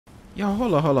Yo,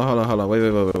 hold on.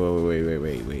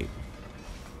 Wait.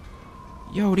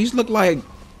 Yo, these look like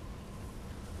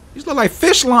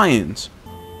fish lions.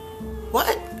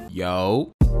 What?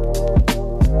 Yo.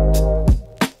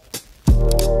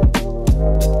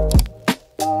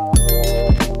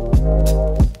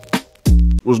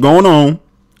 What's going on?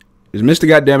 It's Mr.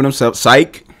 Goddamn himself,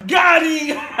 Psych. Got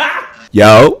him!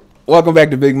 Yo. Welcome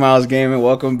back to Big Miles Gaming.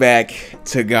 Welcome back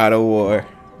to God of War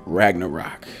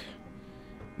Ragnarok.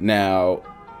 Now,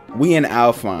 we in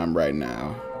Alfheim right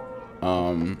now.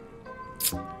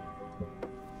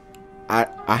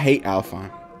 I hate Alfheim.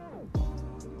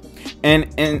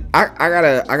 And I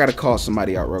gotta call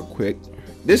somebody out real quick.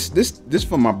 This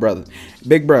for my brother.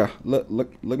 Big bruh,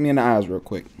 look me in the eyes real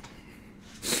quick.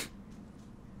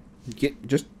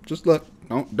 Just look.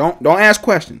 Don't ask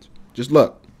questions. Just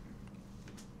look.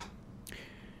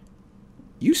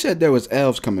 You said there was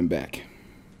elves coming back.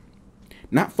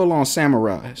 Not full-on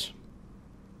samurais.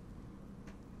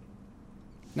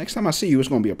 Next time I see you, it's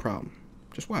gonna be a problem.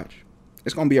 Just watch.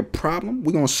 It's gonna be a problem.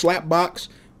 We're gonna slap box.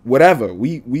 Whatever.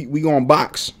 We gonna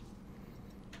box.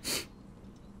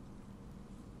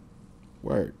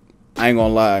 Word. I ain't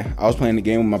gonna lie. I was playing the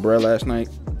game with my brother last night,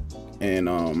 and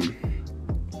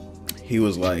he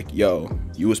was like, yo,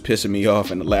 you was pissing me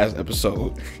off in the last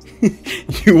episode.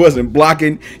 You wasn't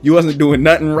blocking. You wasn't doing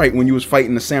nothing right when you was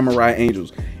fighting the samurai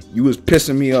angels. You was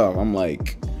pissing me off. I'm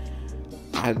like,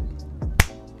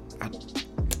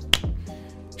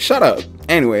 shut up.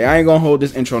 Anyway, I ain't gonna hold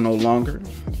this intro no longer.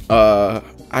 I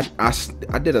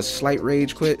did a slight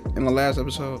rage quit in the last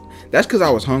episode. That's because I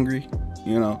was hungry.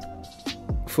 You know,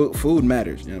 food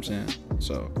matters. You know what I'm saying?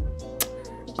 So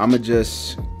I'ma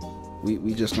just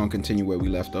we just gonna continue where we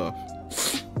left off.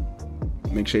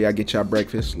 Make sure y'all get y'all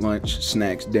breakfast, lunch,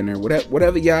 snacks, dinner,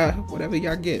 whatever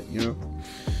y'all get, you know.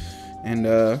 And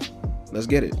let's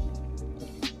get it.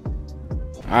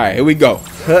 All right, here we go.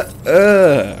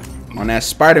 On that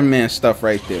Spider-Man stuff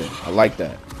right there. I like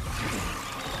that.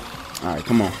 All right,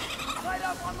 come on.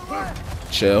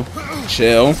 Chill.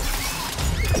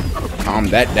 Calm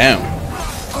that down.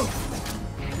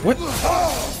 What?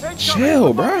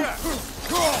 Chill, bro.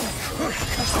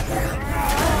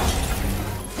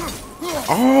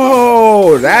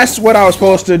 Oh, that's what I was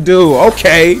supposed to do.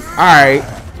 Okay. All right.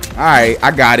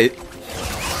 I got it.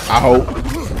 I hope.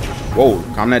 Whoa,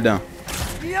 calm that down.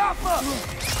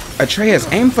 Atreus,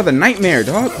 aim for the nightmare,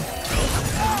 dog.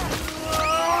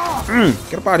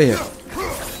 Get up out of here.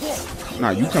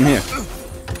 Nah, you come here.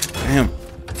 Damn.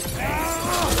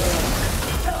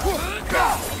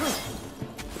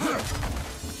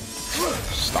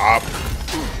 Stop.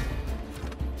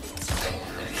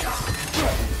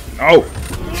 No.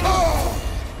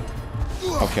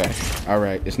 Okay. All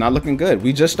right. It's not looking good.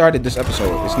 We just started this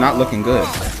episode. It's not looking good.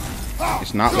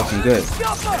 It's not looking good.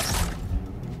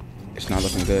 It's not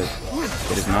looking good.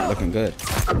 It is not looking good.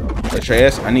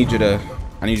 Atreus, I need you to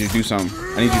do something.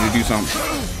 I need you to do something.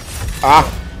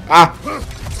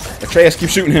 Atreus, keep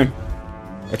shooting him.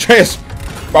 Atreus,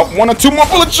 about 1 or 2 more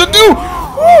bullets should do.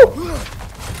 Woo!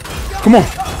 Come on.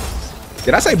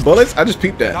 Did I say bullets? I just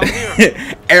peeped that.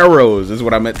 Arrows is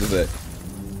what I meant to say.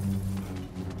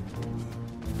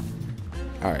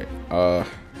 All right.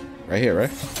 Right here, right?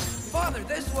 Father,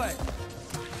 this way.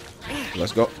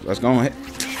 Let's go ahead.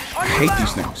 I hate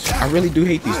these things. I really do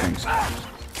hate these things.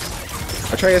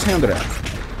 Atreus, handle that.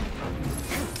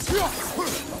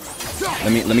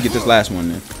 Let me get this last one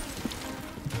then.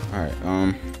 All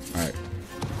right.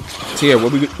 Tia, where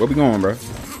we going, bro?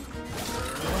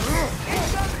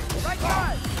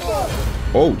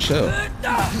 Oh, chill.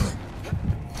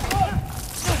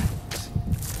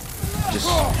 Just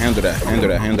handle that.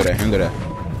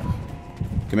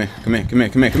 Come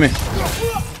here.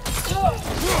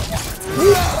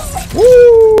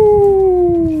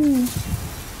 Woo!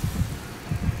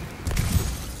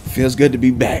 Feels good to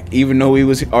be back, even though we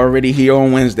was already here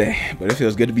on Wednesday. But it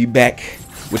feels good to be back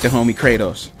with the homie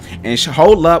Kratos. And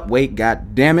hold up, wait,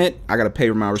 god damn it, I gotta pay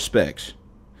my respects.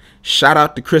 Shout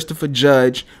out to Christopher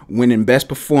Judge winning Best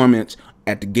Performance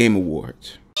at the Game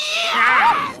Awards.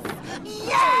 Yeah!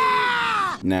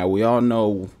 Yeah! Now, we all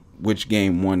know which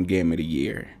game won Game of the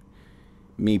Year.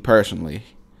 Me, personally,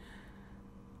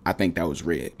 I think that was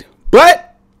rigged.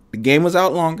 But the game was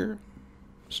out longer,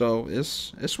 so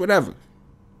it's whatever.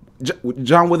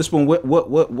 John Witherspoon, what,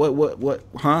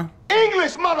 huh?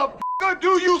 English, motherfucker,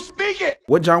 do you speak it?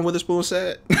 What John Witherspoon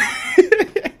said?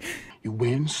 You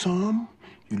win some,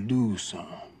 you lose some,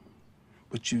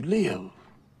 but you live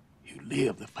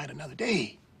to fight another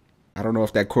day. I don't know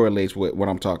if that correlates with what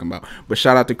I'm talking about, but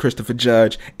shout out to Christopher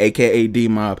Judge, aka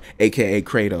D-Mob, aka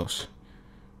Kratos.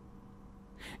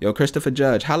 Yo, Christopher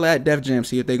Judge, holla at Def Jam,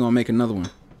 see if they gonna make another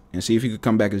one. And see if he could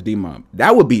come back as D-Mob.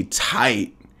 That would be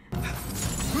tight.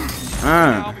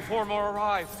 Now before more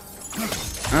arrive.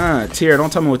 Tier,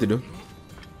 don't tell me what to do.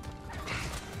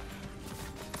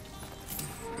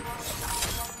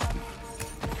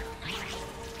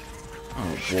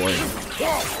 Oh boy.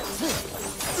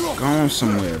 Go on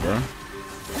somewhere, bro.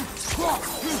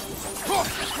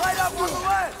 Right up on the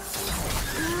left.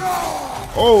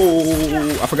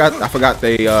 Oh, I forgot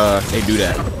they do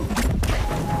that.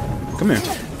 Come here.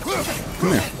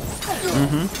 Come here.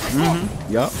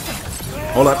 Yup.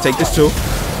 Hold up, take this too.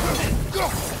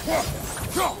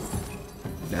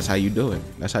 That's how you do it.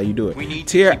 That's how you do it. We need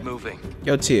Tier, to keep moving.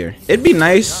 yo, Tier. It'd be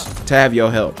nice to have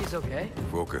your help. He's okay.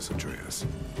 Focus, Atreus.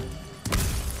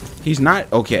 He's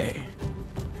not okay.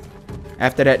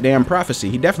 After that damn prophecy,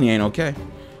 he definitely ain't okay.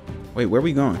 Wait, where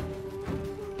we going?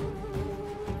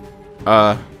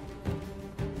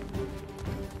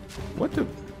 What the?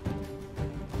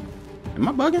 Am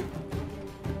I bugging?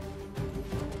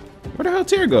 Where the hell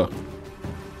Tier go?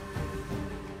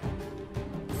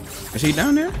 Is he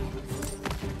down there?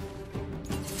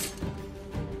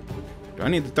 Do I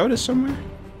need to throw this somewhere?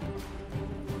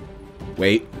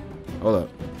 Wait. Hold up.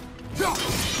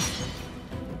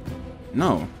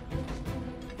 No.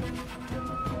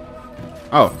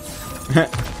 Oh.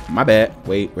 My bad.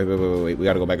 Wait. We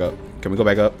gotta go back up. Can we go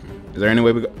back up? Is there any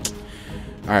way we go?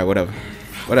 Alright, whatever.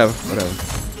 Whatever.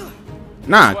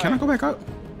 Nah, can I go back up?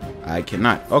 I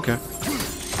cannot. Okay.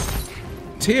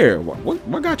 Tier,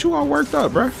 what got you all worked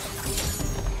up, bruh?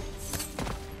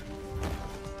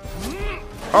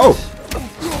 Oh!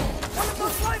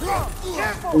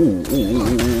 Ooh.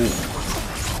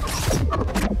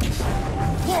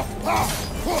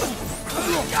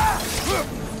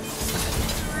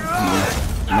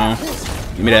 Come on.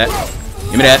 Give me that.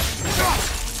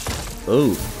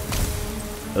 Ooh.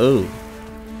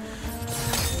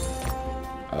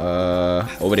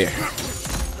 Over there.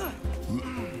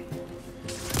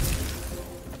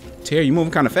 Tier, you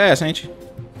moving kind of fast, ain't you?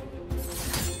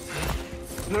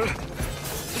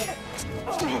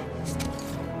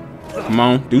 Come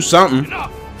on, do something.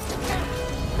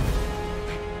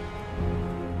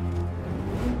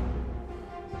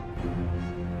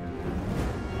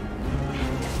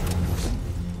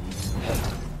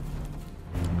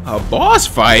 A boss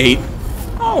fight?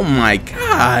 Oh my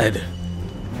god.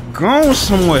 Go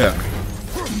somewhere.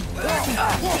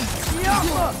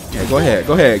 Yeah, go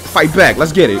ahead. Fight back.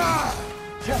 Let's get it.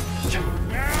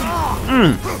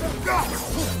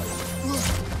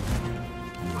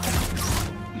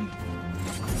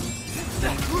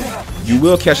 You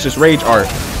will catch this rage art.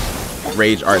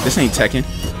 This ain't Tekken.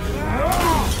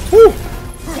 Woo.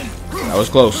 That was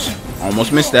close.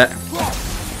 Almost missed that.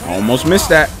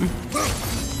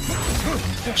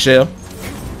 Chill.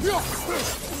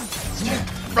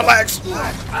 Relax.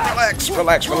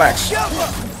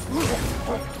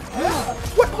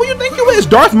 What? Who you think you is?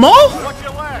 Darth Maul?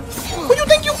 Who you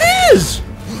think you is?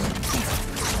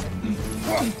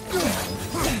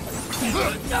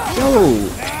 Yo.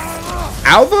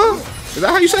 Alva? Is that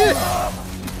how you say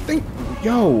it?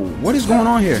 Yo, what is going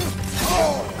on here?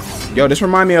 Yo, this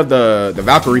remind me of the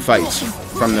Valkyrie fights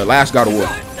from the last God of War.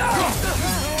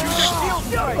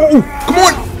 Oh, come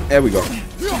on! There we go.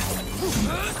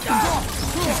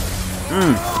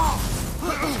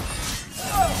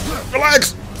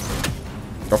 Relax.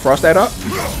 Go frost that up.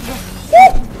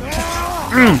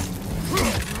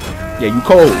 Yeah, you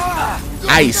cold.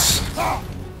 Ice.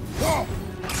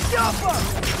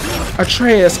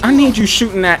 Atreus, I need you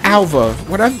shooting that Alva.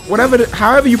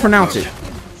 However you pronounce it.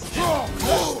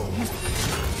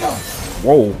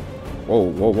 Whoa.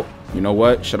 You know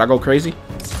what? Should I go crazy?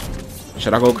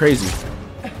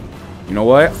 You know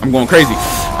what? I'm going crazy.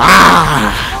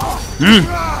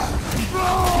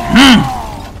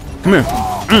 Come here.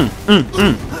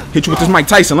 Hit you with this Mike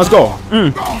Tyson. Let's go.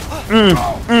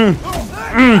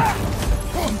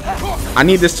 I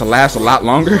need this to last a lot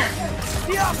longer.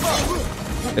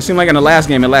 It seemed like in the last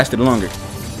game it lasted longer.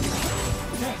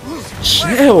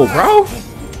 Chill, bro.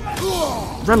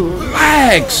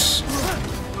 Relax.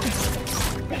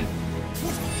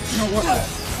 You know what?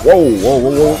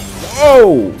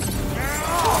 Whoa.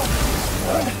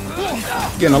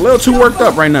 Getting a little too worked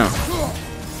up right now.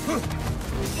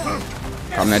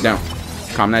 Calm that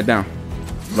down.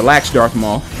 Relax, Darth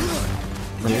Maul.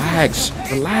 Relax.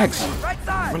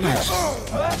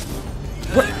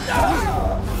 What?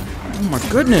 Oh my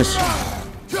goodness.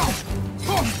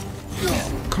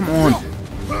 Come on.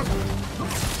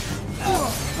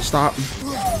 Stop.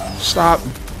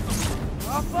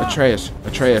 Atreus.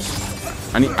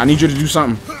 I need you to do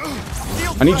something.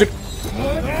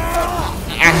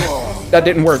 That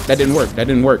didn't work. That didn't work. That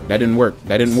didn't work. That didn't work.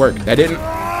 That didn't work. That didn't.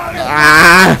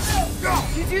 Ah!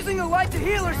 She's using the light to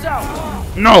heal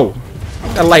herself. No!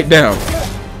 That light down.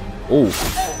 Oh.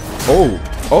 Oh.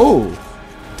 Oh.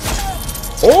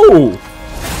 Oh.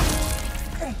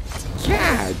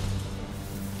 God.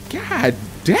 God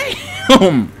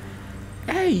damn.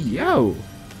 Hey, yo.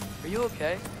 Are you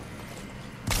okay?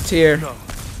 Tear. No.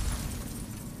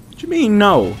 What you mean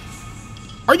no?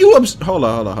 Are you hold on, hold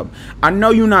on, hold on. I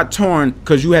know you're not torn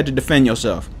because you had to defend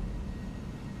yourself.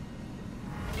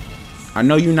 I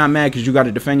know you're not mad because you got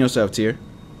to defend yourself, Tear.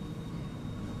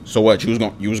 So what? You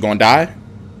was gonna die?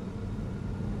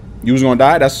 You was gonna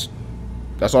die?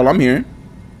 That's all I'm hearing.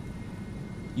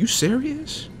 You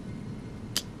serious?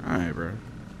 Alright, bro.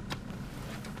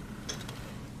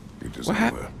 What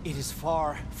happened? It is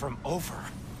far from over.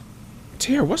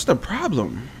 Tear, what's the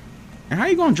problem? And how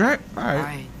you gonna drag?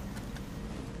 Alright.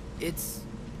 It's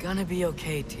gonna be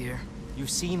okay, Tyr. You've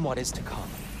seen what is to come.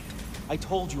 I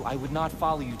told you I would not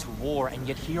follow you to war, and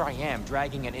yet here I am,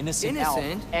 dragging an innocent elf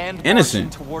and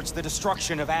innocent towards the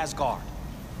destruction of Asgard.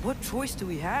 What choice do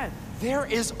we have? There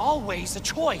is always a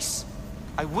choice.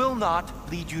 I will not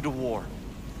lead you to war.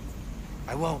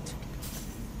 I won't.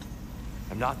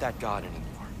 I'm not that god anymore.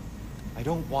 I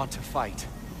don't want to fight.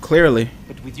 Clearly.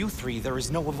 But with you three, there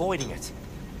is no avoiding it.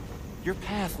 Your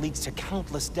path leads to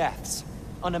countless deaths,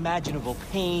 unimaginable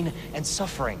pain and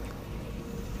suffering.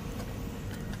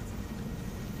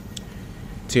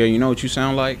 Tear, you know what you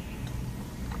sound like?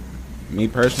 Me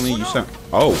personally, you sound.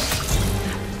 Oh.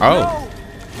 Oh.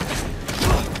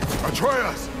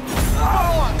 Atreus!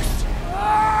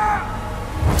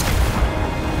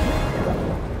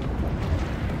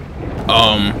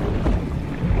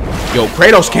 Yo,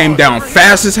 Kratos came down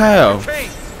fast as hell.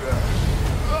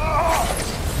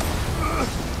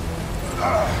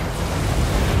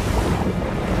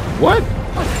 What?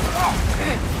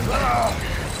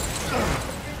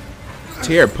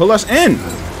 Tear, pull us in.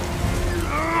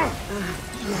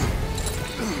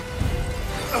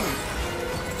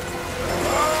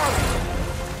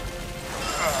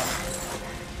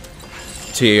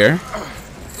 Tear.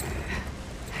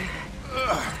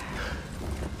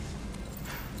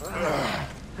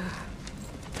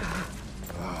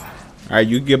 All right,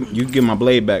 you give my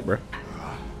blade back, bro.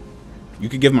 You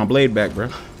could give my blade back, bro.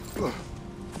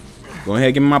 Go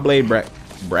ahead, give me my blade back.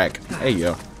 Hey,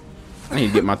 yo. I need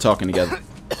to get my talking together.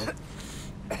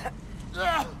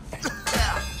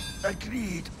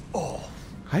 Agreed. Oh.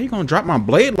 How you gonna drop my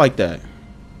blade like that?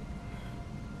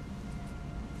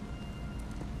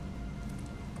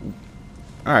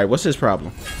 All right, what's his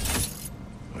problem?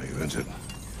 Are you injured?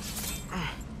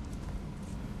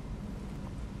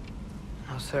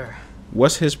 No, sir.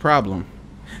 What's his problem?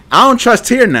 I don't trust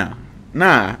Tyr now.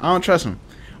 Nah, I don't trust him.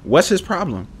 What's his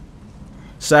problem?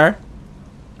 Sir?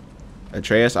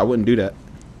 Atreus, I wouldn't do that.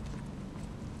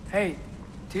 Hey,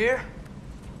 Tyr?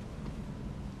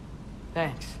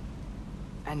 Thanks.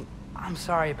 And I'm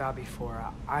sorry about before.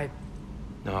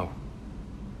 No.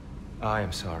 I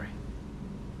am sorry.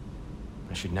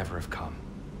 I should never have come.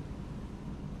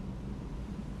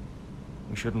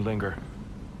 We shouldn't linger.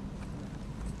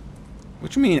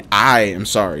 What you mean I am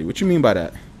sorry? What you mean by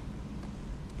that?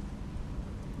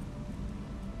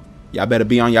 Y'all better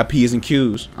be on y'all P's and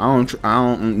Q's. I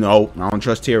don't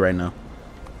trust Tyr right now.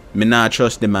 Me not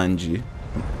trust the manji.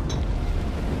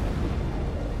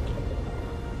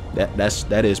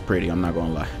 That is pretty, I'm not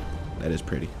gonna lie. That is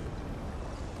pretty.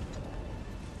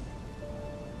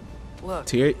 Look,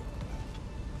 Tyr,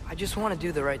 I just want to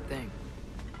do the right thing.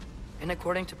 And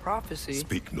according to prophecy...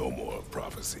 Speak no more of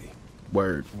prophecy.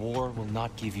 word. War will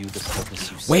not give you the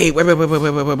purpose you seek. Wait.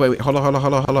 Hold on.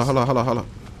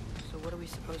 So what are we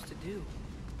supposed to do?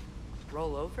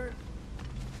 Roll over?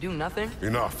 Do nothing?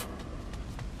 Enough.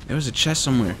 There was a chest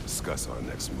somewhere. Discuss our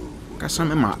next move. Got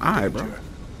something in my eye, bro.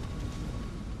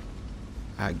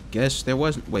 I guess there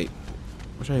wasn't. Wait.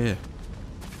 What's right here?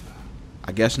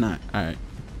 I guess not. Alright.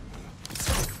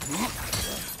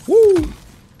 Woo!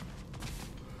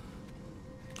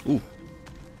 Ooh.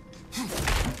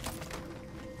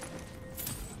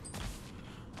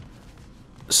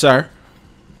 Sir.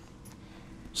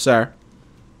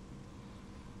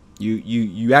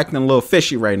 You acting a little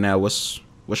fishy right now. What's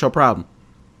your problem?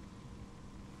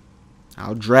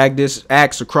 I'll drag this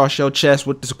axe across your chest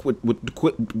with this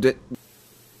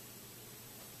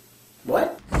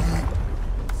what?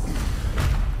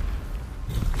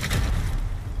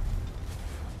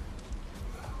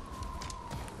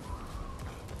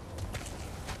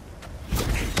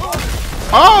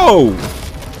 Oh!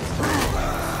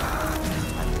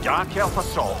 Dark Elf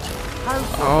Assault.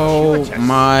 Oh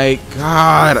my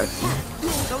God!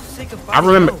 So sick of I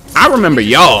remember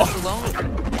y'all.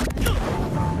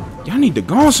 Y'all need to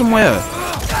go somewhere.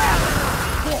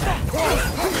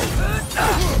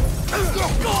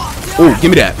 Ooh,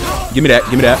 give me that. Give me that.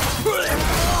 Give me that.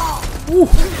 Ooh.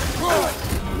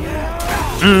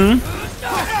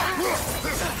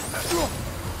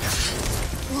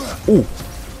 Ooh.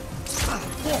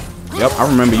 Yep, I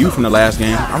remember you from the last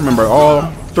game. I remember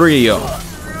all 3 of y'all.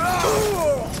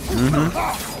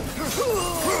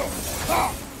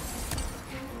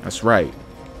 That's right.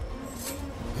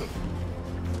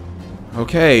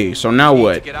 Okay, so now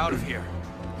what? Get out of here.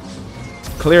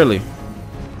 Clearly.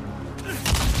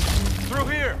 Through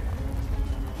here.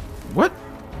 What?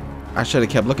 I should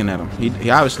have kept looking at him. He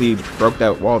obviously broke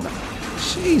that wall down.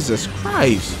 Jesus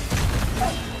Christ.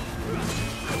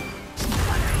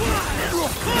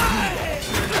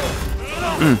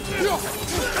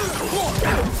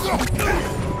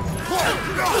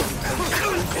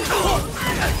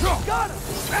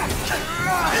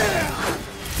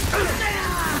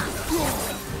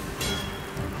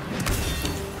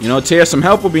 You know, Tear, some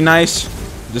help would be nice.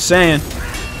 Just saying.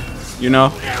 You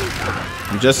know.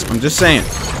 I'm just saying.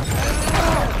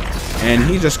 And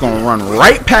he's just gonna run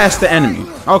right past the enemy.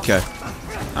 Okay.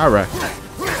 Alright.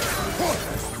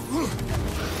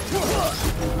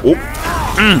 Oh.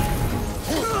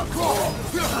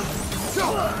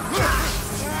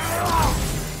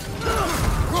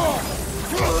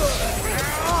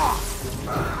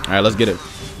 Alright, let's get it.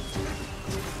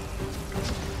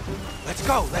 Let's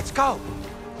go. Let's go.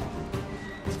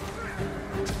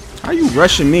 How you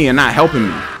rushing me and not helping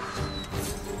me?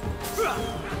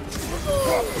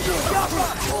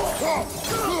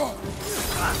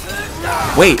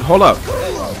 Wait, hold up.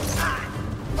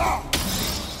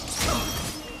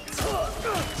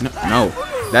 No,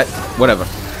 that, whatever.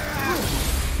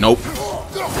 Nope.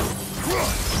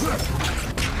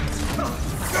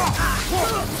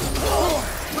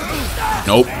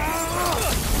 Nope.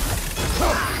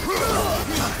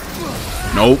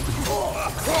 Nope.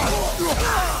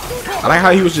 I like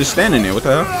how he was just standing there. What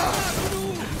the hell?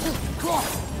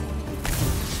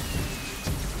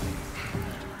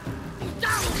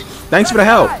 Thanks for the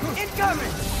help.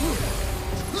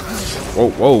 Whoa,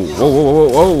 whoa, whoa, whoa,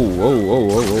 whoa, whoa, whoa,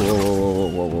 whoa, whoa,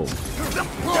 whoa, whoa, whoa.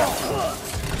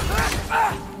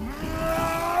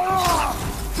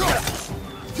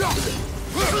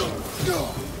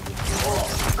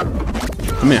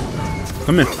 Come here.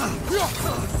 Come here.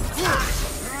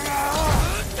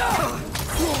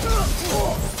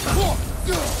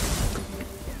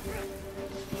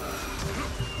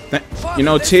 You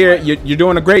know, Tyr, you're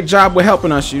doing a great job with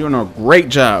helping us. You're doing a great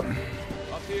job.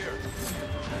 Up here.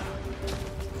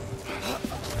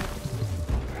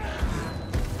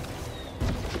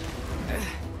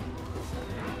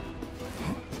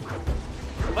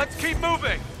 Let's keep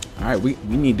moving. All right, we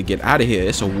need to get out of here.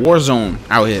 It's a war zone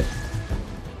out here.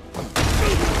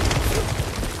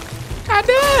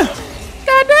 Goddamn!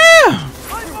 Goddamn!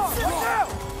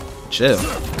 Chill.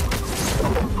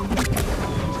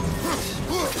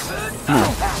 Come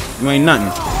on. You ain't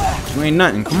nothing. You ain't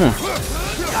nothing. Come on.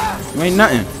 You ain't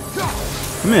nothing.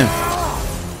 Come here.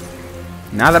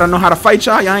 Now that I know how to fight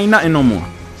y'all, y'all ain't nothing no more.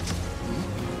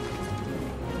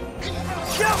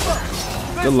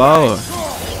 Good Lord.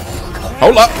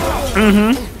 Hold up.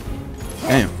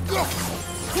 Damn.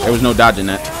 There was no dodging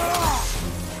that.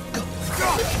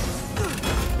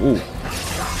 Ooh.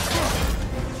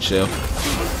 Chill.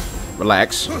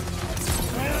 Relax.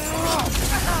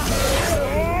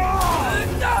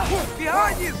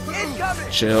 Behind you!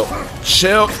 Incoming! Chill.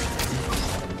 Chill.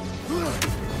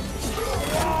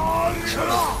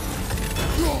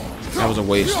 That was a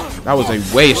waste. That was a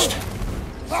waste.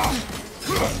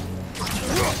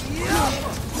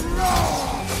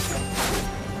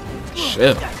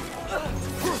 Chill.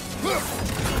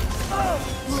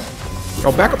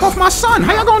 Yo, back up off my son.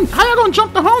 How y'all gonna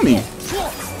jump the homie?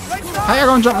 How y'all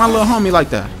gonna jump my little homie like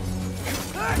that?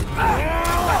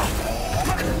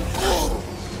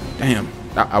 Damn,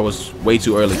 I was way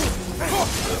too early.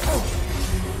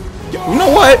 You know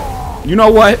what? You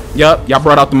know what? Yup, y'all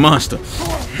brought out the monster.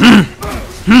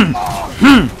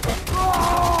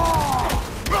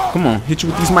 Come on, hit you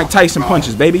with these Mike Tyson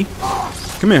punches, baby.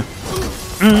 Come here.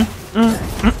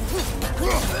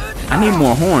 I need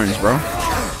more horns, bro.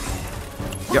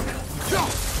 Yep.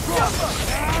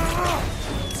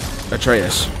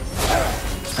 Atreus,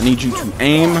 I need you to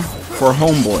aim for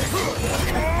homeboy.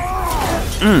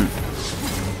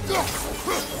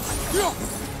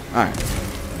 Alright.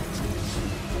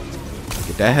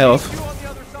 Get that health.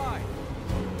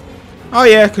 Oh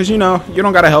yeah, cause you know, you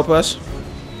don't gotta help us.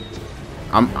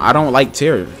 I don't like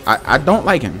Tyr. I don't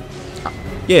like him.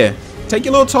 Yeah, take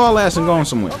your little tall ass and go on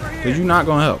somewhere. Because you're not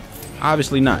going to help.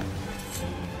 Obviously not.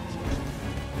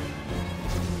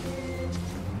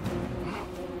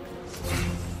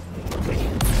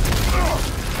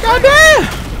 Goddamn!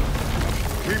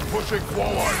 Keep pushing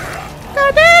forward.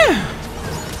 Goddamn!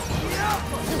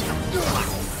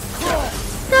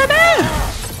 Goddamn!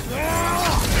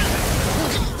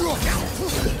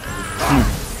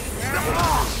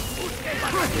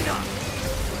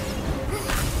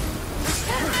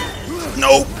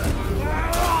 Nope.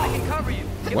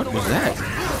 What was that?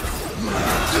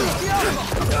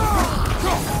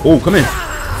 Oh, come in.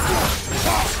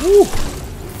 Woo.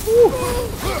 Woo.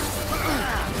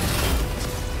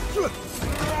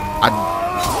 I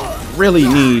really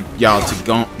need y'all to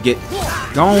go and get,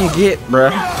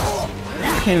 bruh.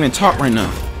 I can't even talk right now.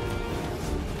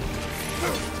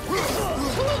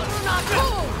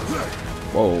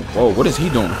 Whoa, whoa, what is he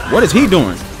doing? What is he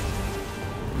doing?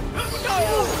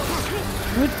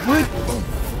 What?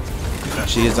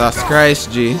 Jesus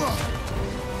Christ, G.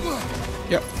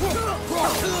 Yep.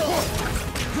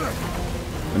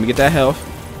 Let me get that health.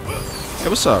 Hey,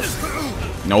 what's up?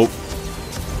 Nope.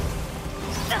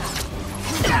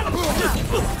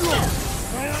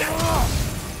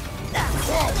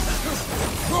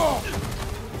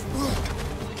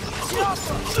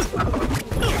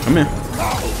 Come here.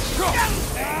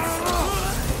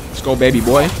 Let's go, baby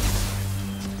boy.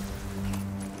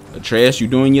 Atreus, you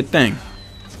doing your thing.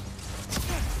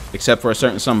 Except for a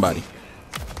certain somebody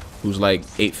who's like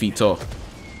 8 feet tall.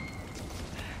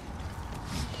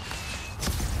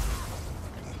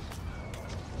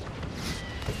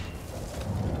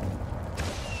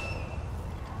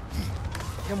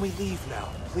 Can we leave now,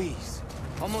 please?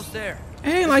 Almost there.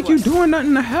 Ain't like you doing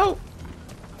nothing to help.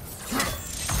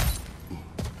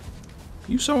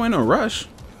 You so in a rush.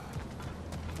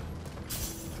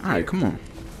 Alright, come on.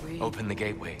 Open the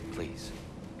gateway, please.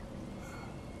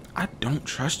 I don't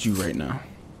trust you right now.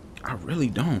 I really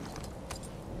don't.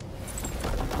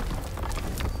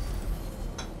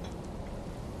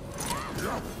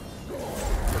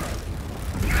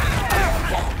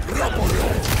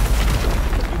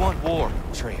 You want war,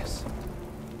 Atreus.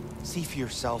 See for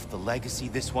yourself the legacy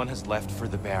this one has left for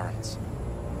the Barons.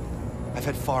 I've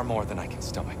had far more than I can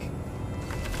stomach.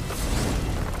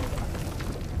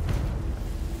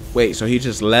 Wait, so he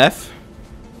just left?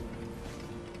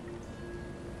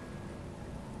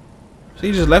 So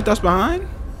he just left us behind?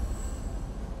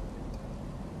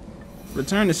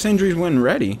 Return to Sindri's wasn't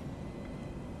ready.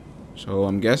 So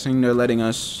I'm guessing they're letting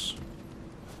us...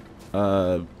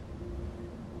 You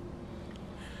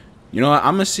know what?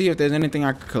 I'm gonna see if there's anything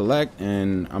I could collect,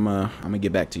 and I'm gonna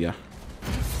get back to ya.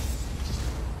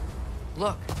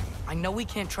 Look, I know we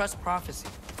can't trust prophecy,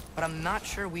 but I'm not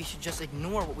sure we should just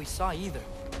ignore what we saw either.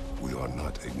 We are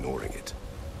not ignoring it.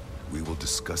 We will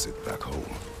discuss it back home.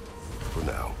 For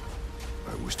now,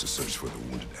 I wish to search for the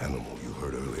wounded animal you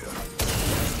heard earlier.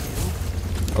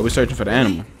 Are we searching for the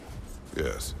animal?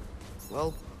 Yes.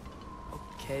 Well,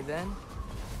 okay then.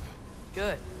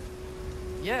 Good.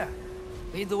 Yeah,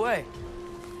 lead the way.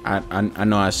 I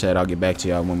know I said I'll get back to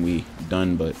y'all when we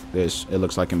done, but it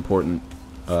looks like important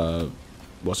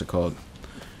what's it called?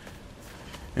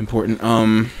 Important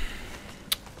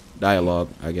dialogue,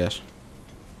 I guess.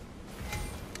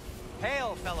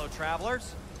 Hail, fellow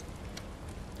travelers.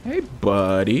 Hey,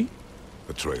 buddy.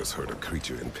 Atreus heard a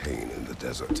creature in pain in the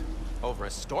desert. Over a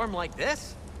storm like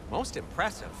this? Most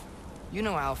impressive. You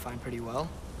know Alfheim pretty well,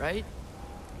 right?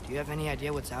 Do you have any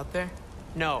idea what's out there?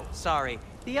 No, sorry.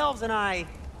 The elves and I...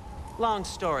 Long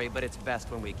story, but it's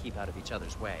best when we keep out of each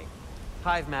other's way.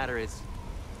 Hive matter is...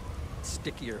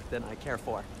 stickier than I care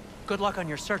for. Good luck on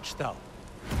your search, though.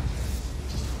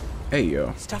 Hey,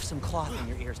 yo. Stuff some cloth in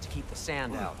your ears to keep the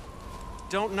sand out.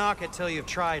 Don't knock it till you've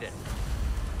tried it.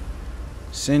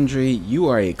 Sindri, you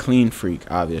are a clean freak,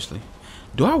 obviously.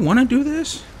 Do I want to do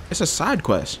this? It's a side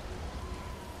quest.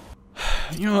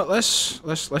 You know what? Let's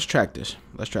track this.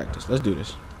 Let's track this. Let's do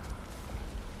this.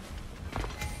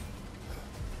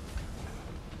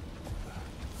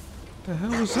 The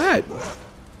hell was that?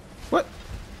 What?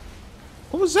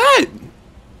 What was that?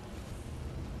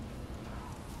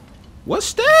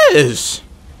 What's this?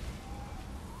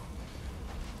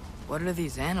 What are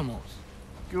these animals?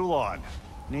 Gulon,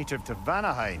 native to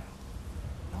Vanaheim.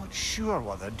 Not sure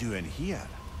what they're doing here.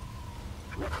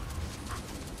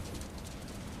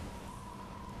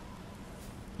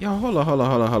 Yo, hold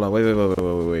on.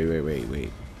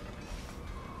 Wait.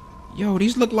 Yo,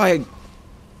 these look like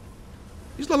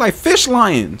fish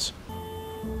lions.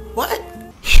 What?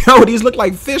 Yo, these look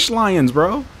like fish lions,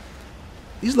 bro.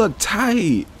 These look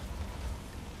tight.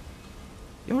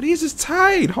 Yo, these is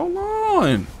tight. Hold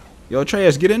on? Yo,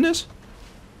 Atreus, get in this.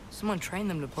 Someone trained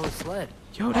them to pull a sled.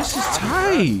 Yo, this is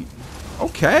tight.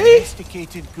 Okay.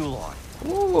 Domesticated Gulon.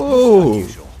 Ooh.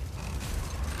 Unusual.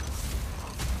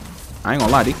 I ain't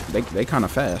gonna lie, they kind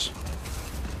of fast.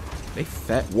 They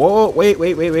fat. Whoa, wait.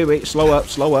 Slow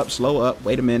up.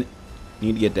 Wait a minute.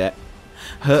 Need to get that.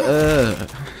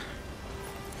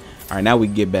 All right, now we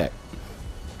can get back.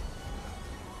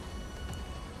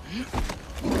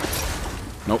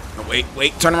 Nope. No,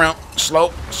 wait. Turn around.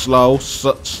 Slow.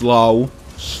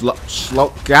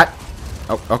 Got.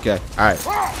 Oh, okay. All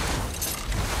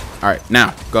right.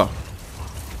 Now go.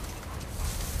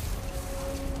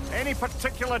 Any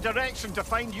particular direction to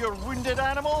find your wounded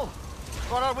animal?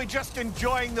 Or are we just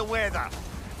enjoying the weather?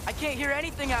 I can't hear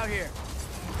anything out here.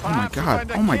 Oh my Perhaps we god.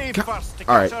 find a Oh my cave god. first to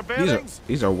All catch our right. bearings?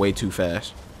 These are way too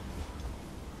fast.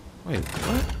 Wait.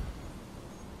 What?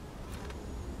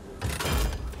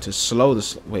 To slow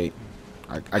the wait.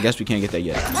 I guess we can't get that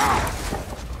yet.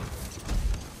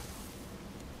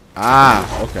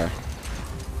 Ah. Okay.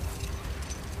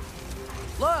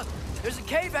 Look, there's a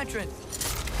cave entrance.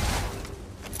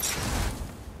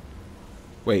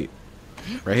 Wait.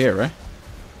 Right here, right?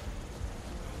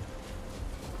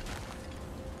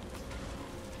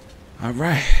 All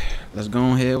right. Let's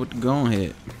go ahead with the go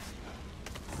ahead.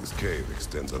 This cave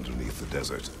extends underneath the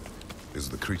desert. Is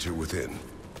the creature within?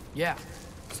 Yeah,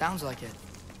 sounds like it.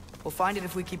 We'll find it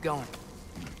if we keep going.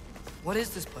 What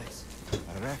is this place?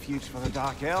 A refuge for the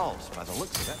Dark Elves, by the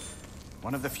looks of it.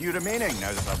 One of the few remaining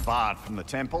now that they're barred from the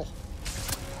temple.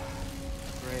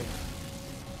 Great.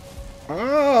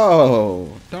 Oh,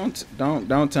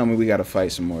 don't tell me we gotta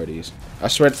fight some more of these. I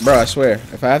swear, bro, I swear.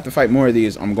 If I have to fight more of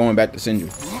these, I'm going back to Sindri.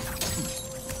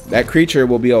 That creature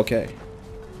will be okay.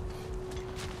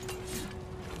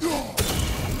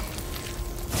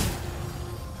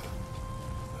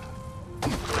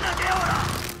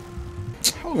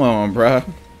 Hold on, bruh.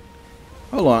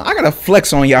 Hold on. I gotta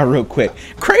flex on y'all real quick.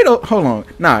 Kratos, hold on.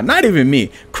 Nah, not even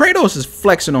me. Kratos is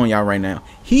flexing on y'all right now.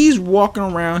 He's walking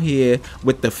around here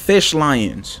with the fish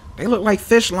lions. They look like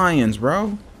fish lions,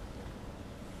 bro.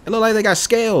 They look like they got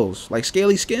scales. Like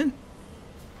scaly skin.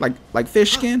 Like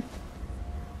fish skin.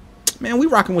 Man, we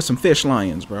rocking with some fish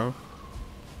lions, bro.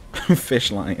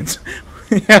 Fish lions.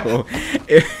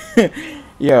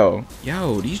 Yo,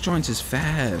 these joints is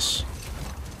fast.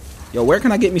 Yo, where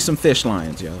can I get me some fish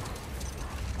lions, yo?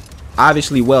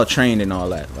 Obviously well trained and all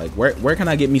that. Like, where can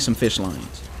I get me some fish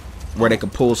lions? Where they can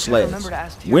pull sleds.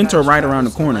 Winter right around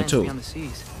the corner, too.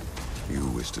 You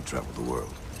wish to travel the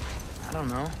world? I don't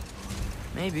know.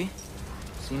 Maybe.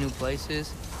 See new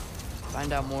places.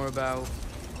 Find out more about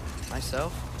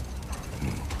myself.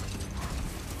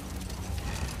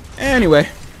 Anyway.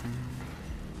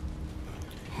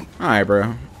 Alright,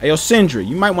 bro. Hey, yo, Sindri,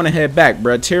 you might want to head back,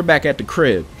 bro. Tear back at the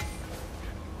crib.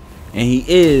 And he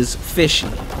is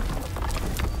fishing.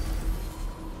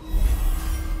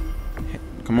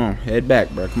 Come on, head back,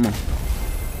 bro. Come on.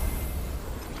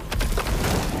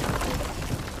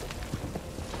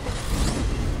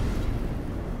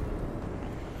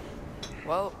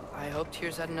 Well, I hope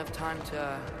Tyr's had enough time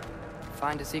to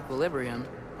find his equilibrium,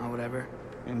 or whatever.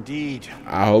 Indeed.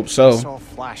 I hope so. I saw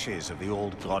flashes of the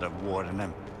old god of war in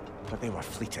him, but they were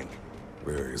fleeting.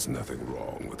 There is nothing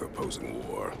wrong with opposing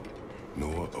war,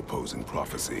 nor opposing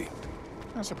prophecy.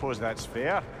 I suppose that's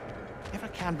fair. Never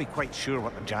can be quite sure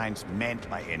what the Giants meant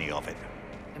by any of it.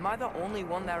 Am I the only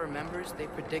one that remembers they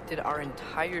predicted our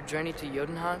entire journey to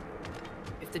Jotunheim?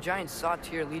 If the Giants saw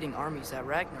Tyr leading armies at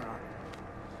Ragnarok,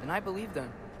 then I believe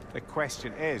them. The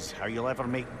question is how you'll ever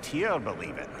make Tyr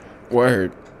believe it.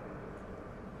 Word.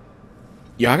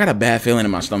 Yo, I got a bad feeling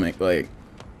in my stomach. Like,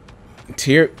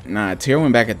 Tyr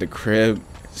went back at the crib.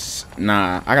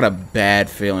 Nah, I got a bad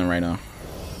feeling right now.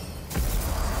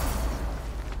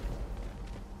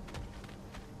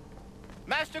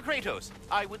 Master Kratos,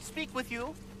 I would speak with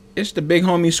you. It's the big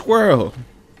homie Squirrel.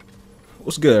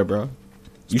 What's good, bro?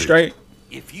 You straight?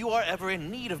 If you are ever in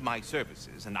need of my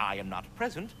services and I am not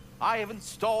present, I have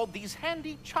installed these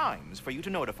handy chimes for you to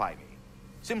notify me.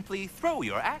 Simply throw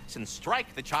your axe and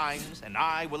strike the chimes, and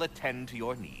I will attend to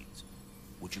your needs.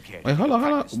 Would you care to Wait, hold on.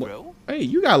 practice throw? Hey,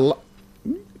 you got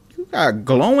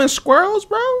glowing squirrels,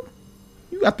 bro?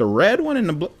 You got the red one and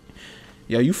the blue.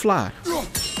 Yeah, you fly.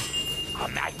 A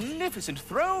magnificent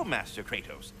throw, Master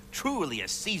Kratos. Truly a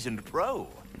seasoned pro.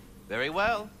 Very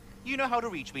well. You know how to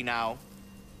reach me now.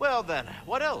 Well then,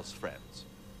 what else, friends?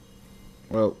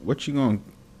 Well, what you gonna...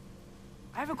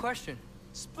 I have a question.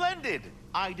 Splendid!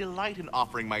 I delight in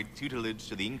offering my tutelage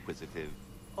to the inquisitive.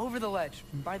 Over the ledge,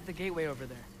 by the gateway over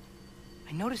there.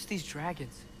 I noticed these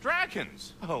dragons.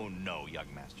 Dragons? Oh no,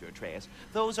 young Master Atreus.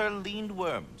 Those are leaned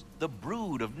worms, the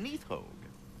brood of Neithog.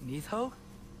 Neithog?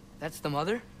 That's the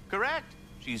mother? Correct.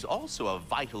 She's also a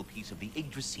vital piece of the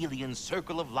Yggdrasilian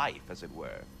circle of life, as it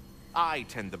were. I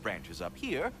tend the branches up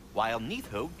here, while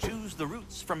Neithog chews the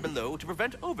roots from below to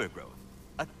prevent overgrowth.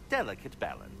 A delicate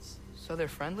balance. So they're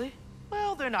friendly?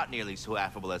 Well, they're not nearly so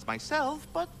affable as myself,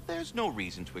 but there's no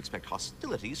reason to expect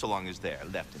hostility so long as they're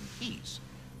left in peace.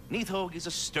 Neithog is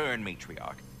a stern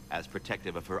matriarch, as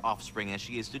protective of her offspring as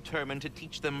she is determined to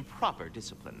teach them proper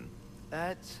discipline.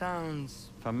 That sounds...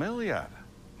 Familiar.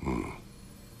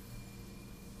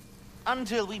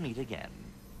 Until we meet again.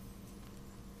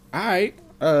 Alright.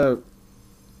 I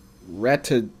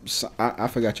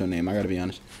forgot your name, I gotta be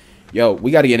honest. Yo,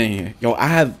 we gotta get in here. I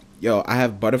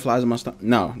have butterflies in my stomach.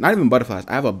 No, not even butterflies.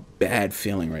 I have a bad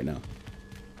feeling right now.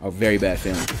 A very bad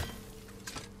feeling.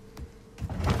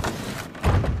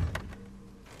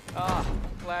 Ah,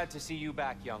 glad to see you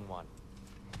back, young one.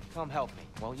 Come help me,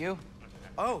 won't you?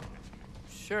 Oh,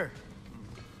 sure.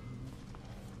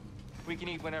 We can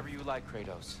eat whenever you like,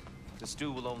 Kratos. The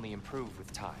stew will only improve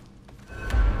with time.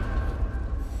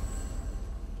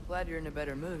 Glad you're in a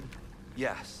better mood.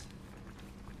 Yes.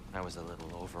 I was a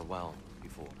little overwhelmed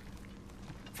before.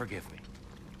 Forgive me.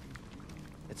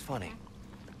 It's funny.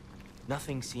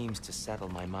 Nothing seems to settle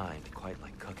my mind quite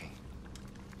like cooking.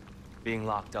 Being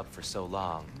locked up for so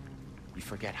long, you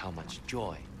forget how much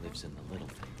joy lives in the little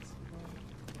things.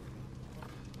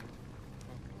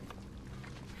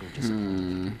 You're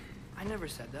disappointed. I never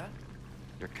said that.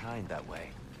 You're kind that way.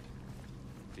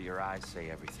 But your eyes say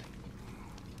everything.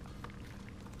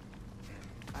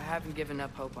 I haven't given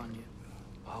up hope on you.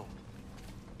 Oh.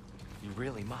 You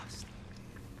really must.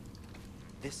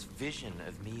 This vision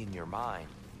of me in your mind,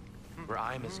 where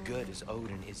I'm as good as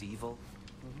Odin is evil,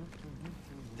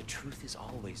 the truth is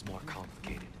always more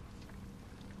complicated.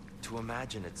 To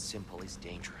imagine it's simple is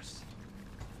dangerous.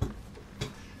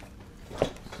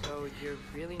 So you're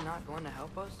really not going to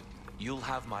help us? You'll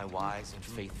have my wise and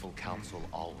faithful counsel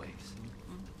always.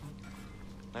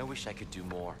 I wish I could do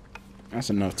more. That's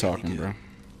enough talking, bro.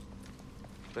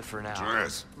 But for now...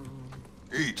 Dress.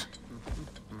 Eat.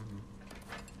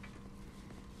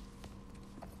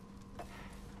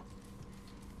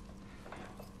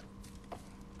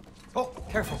 Oh,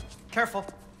 careful, careful.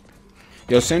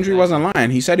 Yo, Sindri wasn't lying.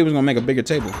 He said he was gonna make a bigger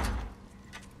table.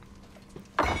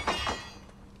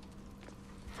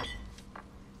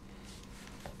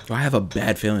 I have a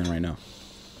bad feeling right now.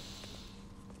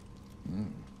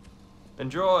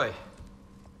 Enjoy.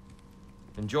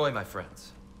 Enjoy, my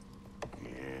friends.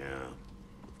 Yeah.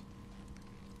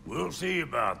 We'll see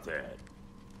about that.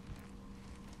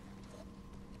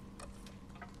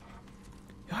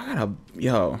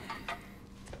 Yo.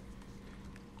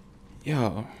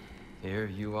 Here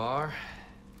you are.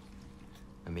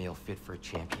 A meal fit for a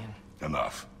champion.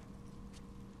 Enough.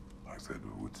 I said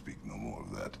we would speak no more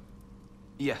of that.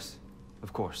 Yes,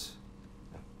 of course.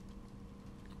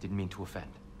 Didn't mean to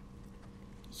offend.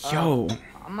 Yo.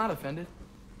 I'm not offended.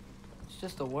 It's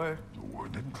just a word. The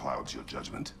word that clouds your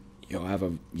judgment.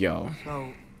 Yo.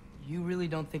 So, you really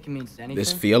don't think it means anything?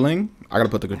 This feeling? I gotta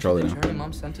put the controller The down. journey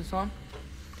Mom sent us on?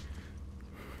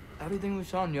 Everything we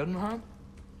saw in Jotunheim?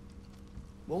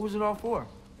 What was it all for?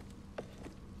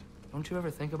 Don't you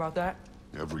ever think about that?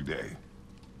 Every day.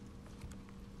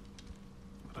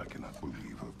 But I cannot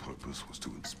believe her purpose was to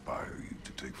inspire you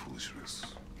to take foolish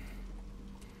risks.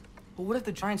 But what if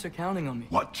the Giants are counting on me?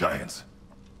 What giants?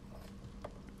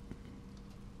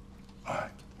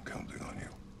 I'm counting on you.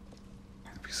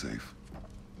 To be safe.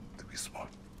 To be smart.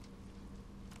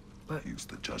 But... Use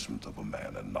the judgment of a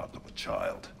man and not of a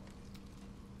child.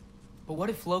 But what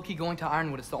if Loki going to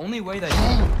Ironwood is the only way that...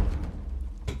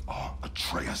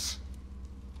 Atreus.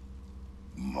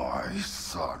 My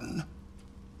son.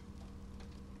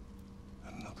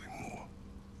 And nothing more.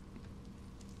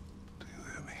 Do you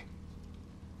hear me?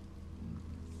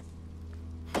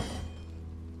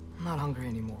 I'm not hungry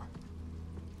anymore.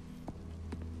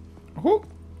 Who?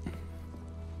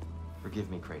 Forgive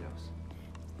me, Kratos.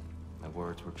 My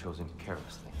words were chosen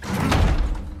carelessly.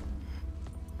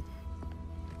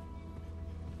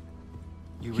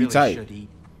 You He really tight. should eat.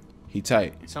 He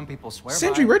tight. Some people swear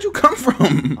Sindri, by where'd you come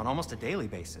from? on almost a daily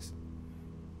basis.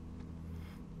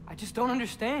 I just don't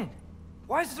understand.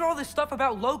 Why is there all this stuff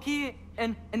about Loki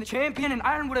and the champion and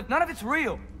Ironwood if none of it's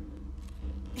real?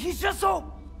 He's just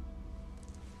so...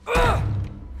 Ugh!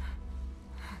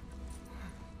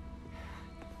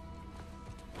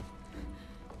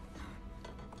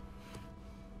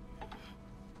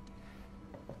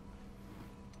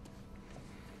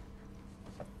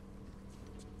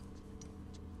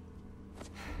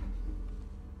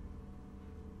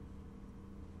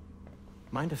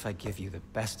 mind if I give you the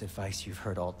best advice you've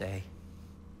heard all day?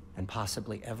 And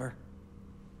possibly ever?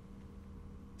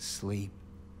 Sleep.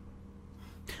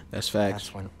 That's facts.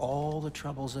 That's when all the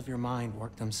troubles of your mind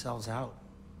work themselves out.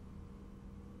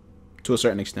 To a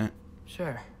certain extent.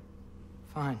 Sure.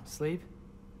 Fine. Sleep?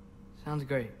 Sounds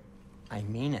great. I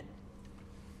mean it.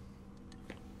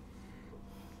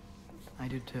 I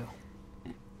do too.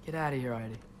 Get out of here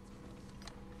already.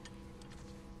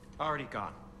 Already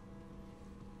gone.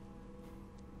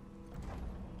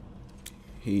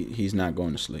 He's not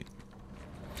going to sleep.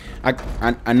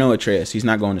 I know Atreus. He's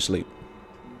not going to sleep.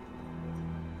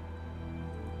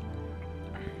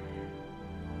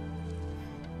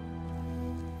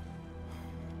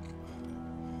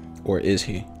 Or is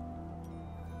he?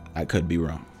 I could be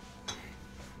wrong.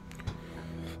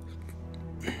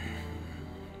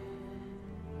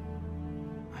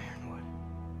 Ironwood.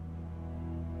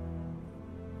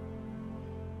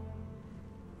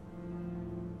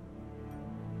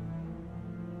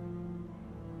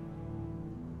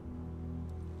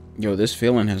 Yo, this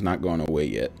feeling has not gone away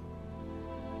yet.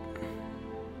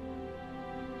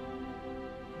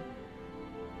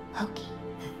 Loki.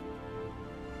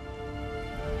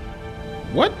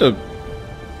 What the?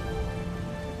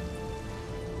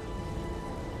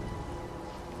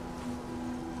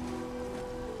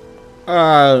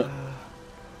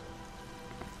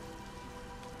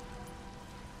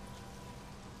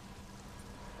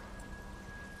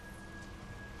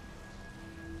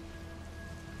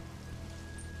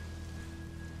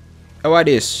 Oh, I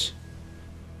this.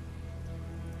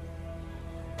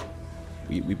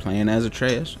 We playing as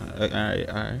Atreus. All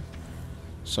right.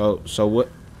 So what?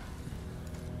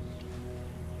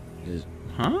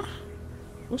 Huh?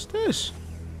 What's this?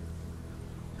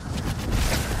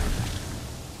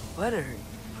 Letter.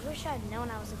 I wish I'd known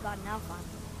I was a god in Alphon.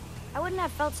 I wouldn't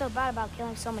have felt so bad about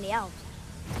killing so many elves.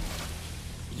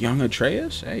 Young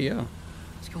Atreus? Hey, yo.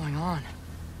 What's going on?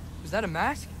 Was that a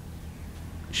mask?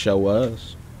 Show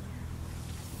was.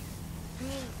 I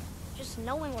mean, just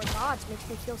knowing we're gods makes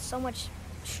me feel so much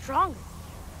stronger.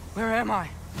 Where am I?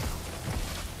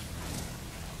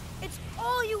 It's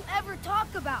all you ever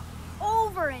talk about,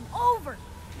 over and over.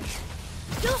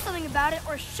 Do something about it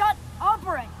or shut up,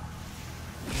 Ray.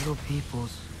 Little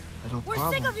people's little We're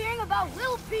problems. sick of hearing about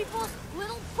little people's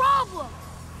little problems.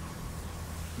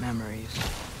 Memories.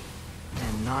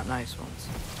 And not nice ones.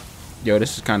 Yo,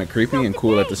 this is kind of creepy and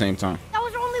cool at the same time. That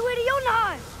was our only way to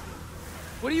Jotunheim.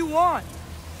 What do you want?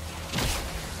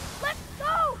 Let's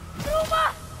go,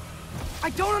 Numa! I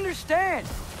don't understand.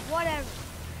 Whatever.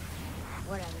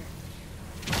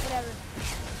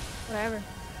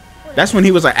 That's when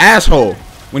he was an asshole.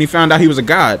 When he found out he was a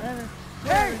god.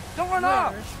 Hey, don't run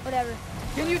off. Whatever.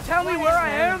 Can you tell me where I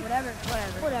am?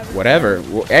 Whatever.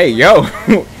 Hey, yo.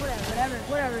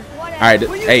 Whatever. All right.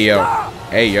 Hey, yo. Stop?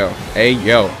 Hey, yo. Hey,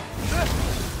 yo.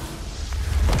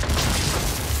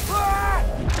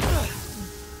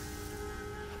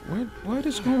 What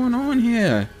is going on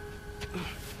here?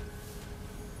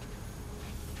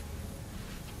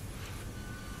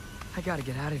 I gotta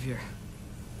get out of here.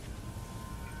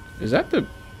 Is that the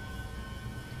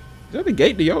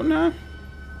gate to Jotunheim?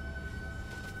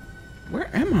 Where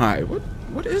am I?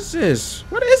 What is this?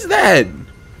 What is that?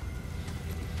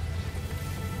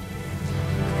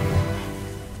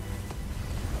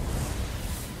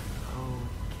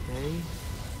 Okay.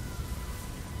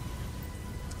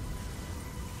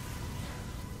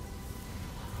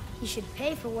 He should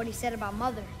pay for what he said about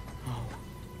Mother.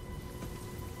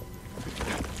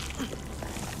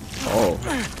 Oh.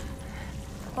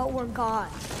 But we're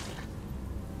gods.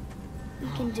 We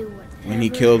can do whatever When he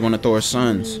killed one of Thor's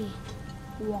sons.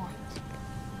 we want.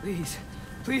 Please.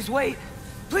 Please wait.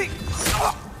 Please.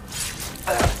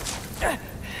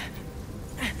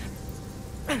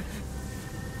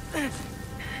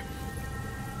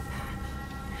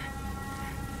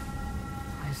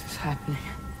 Why is this happening?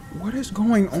 What is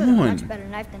going This is a much on? better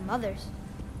knife than Mother's.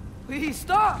 Please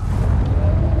stop.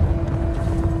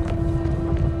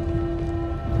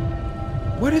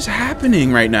 What is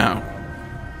happening right now?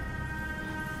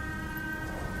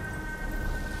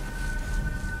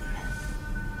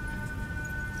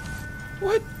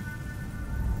 What?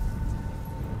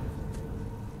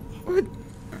 What?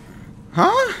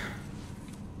 Huh?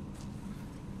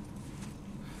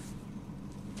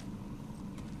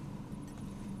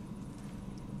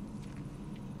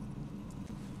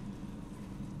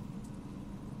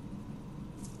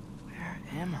 Where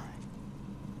am I?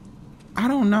 I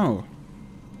don't know.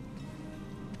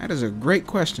 That is a great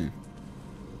question.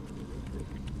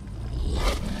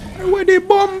 Where the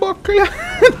bomb clan?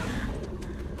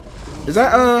 Is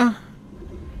that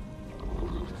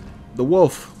The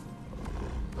wolf.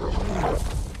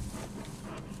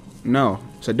 No,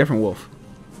 it's a different wolf.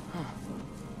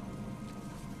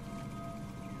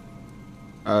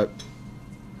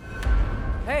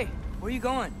 Hey, where you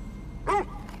going?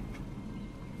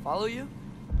 Follow you?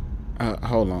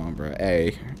 Hold on, bro.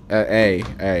 Hey,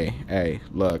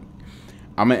 look.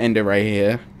 I'm gonna end it right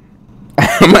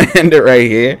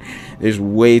here. There's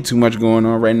way too much going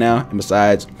on right now. And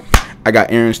besides, I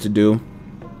got errands to do.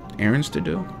 Errands to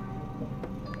do?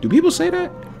 Do people say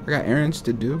that? I got errands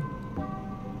to do?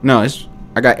 No,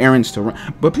 I got errands to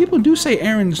run. But people do say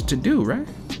errands to do, right?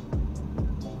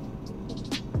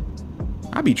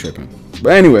 I be tripping.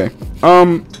 But anyway,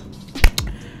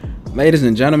 ladies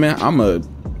and gentlemen, I'm gonna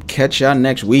catch y'all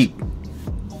next week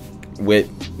with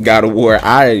God of War.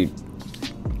 I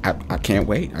can't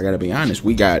wait. I gotta be honest.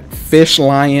 We got fish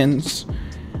lions,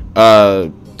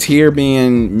 Tyr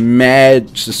being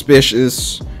mad,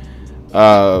 suspicious,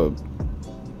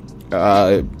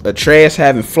 Atreus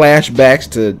having flashbacks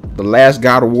to the last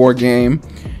God of War game.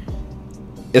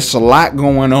 It's a lot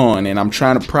going on, and I'm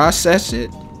trying to process it.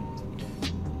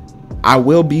 I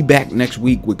will be back next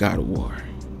week with God of War,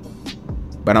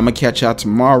 but I'm gonna catch y'all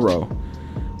tomorrow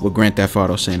with Grand Theft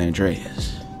Auto San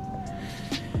Andreas.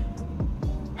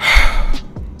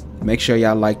 Make sure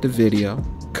y'all like the video,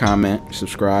 comment,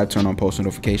 subscribe, turn on post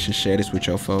notifications, share this with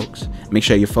your folks. Make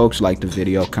sure your folks like the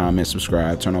video, comment,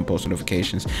 subscribe, turn on post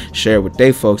notifications, share it with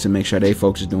they folks, and make sure they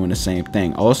folks is doing the same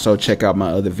thing. Also, check out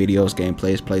my other videos,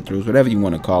 gameplays, playthroughs, whatever you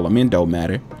want to call them. It don't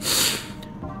matter.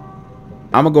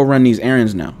 I'm gonna go run these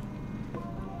errands now.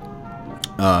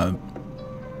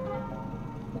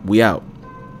 We out.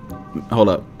 Hold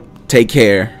up. Take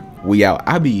care. We out.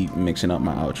 I be mixing up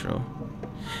my outro.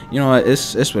 You know what?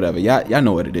 It's whatever. Y'all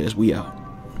know what it is. We out.